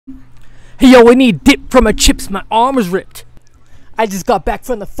Hey yo, I need dip from my chips, my arm is ripped. I just got back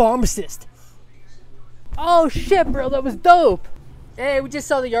from the pharmacist. Oh shit, bro, that was dope. Hey, we just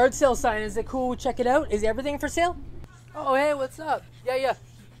saw the yard sale sign. Is it cool? Check it out. Is everything for sale? Oh, hey, what's up? Yeah.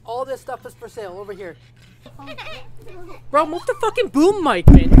 All this stuff is for sale over here. Bro, move the fucking boom mic,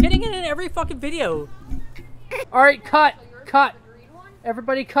 man. You're getting it in every fucking video. Alright, cut.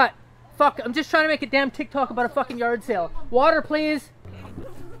 Everybody cut. Fuck, I'm just trying to make a damn TikTok about a fucking yard sale. Water, please.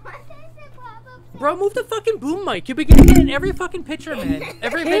 Bro, move the fucking boom mic. You'll be getting it in every fucking picture, man.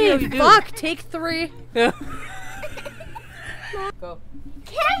 Every video you do. Fuck, take 3. Yeah. Go.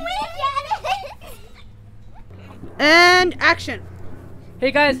 Can we get it? And action. Hey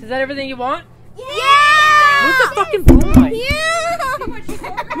guys, is that everything you want? Yeah! Move the fucking boom mic. Yeah!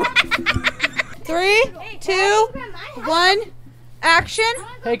 3, 2, 1, action.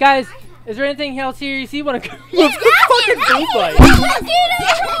 Hey guys, is there anything else here you see? Want to move the fucking boom mic?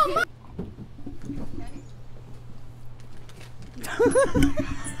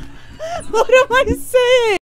 What am I saying?